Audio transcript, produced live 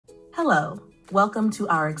Hello, welcome to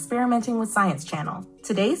our Experimenting with Science channel.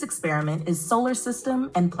 Today's experiment is solar system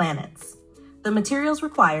and planets. The materials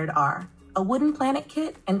required are a wooden planet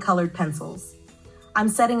kit and colored pencils. I'm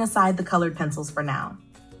setting aside the colored pencils for now.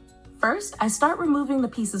 First, I start removing the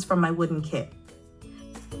pieces from my wooden kit.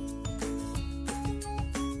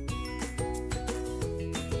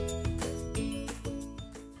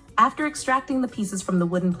 After extracting the pieces from the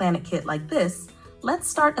wooden planet kit like this, let's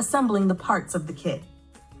start assembling the parts of the kit.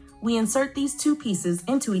 We insert these two pieces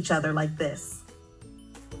into each other like this.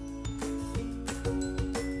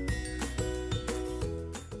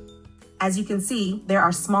 As you can see, there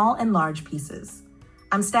are small and large pieces.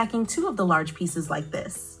 I'm stacking two of the large pieces like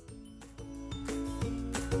this.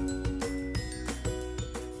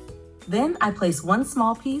 Then I place one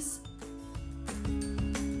small piece,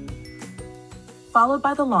 followed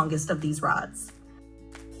by the longest of these rods.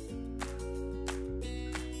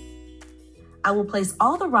 I will place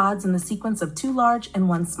all the rods in the sequence of two large and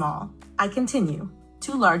one small. I continue,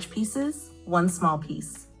 two large pieces, one small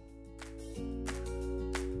piece.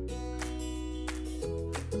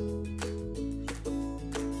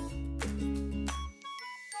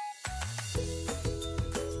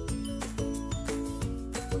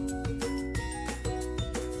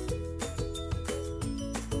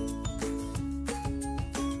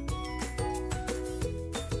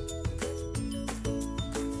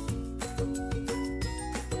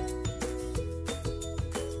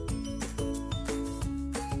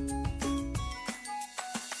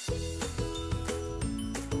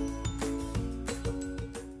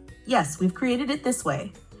 Yes, we've created it this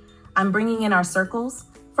way. I'm bringing in our circles,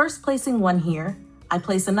 first placing one here. I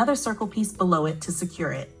place another circle piece below it to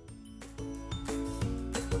secure it.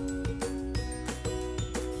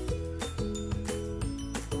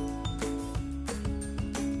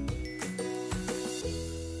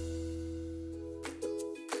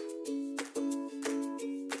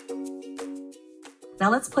 Now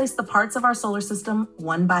let's place the parts of our solar system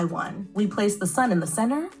one by one. We place the Sun in the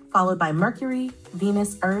center, followed by Mercury,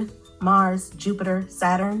 Venus, Earth, Mars, Jupiter,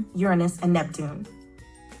 Saturn, Uranus, and Neptune.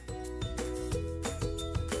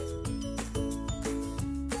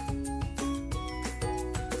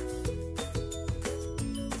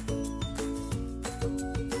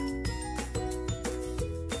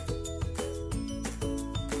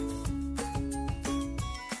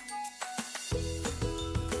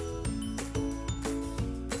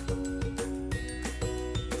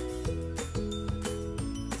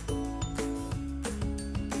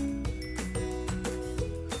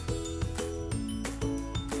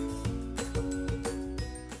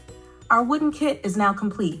 Our wooden kit is now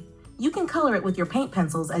complete. You can color it with your paint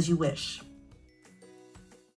pencils as you wish.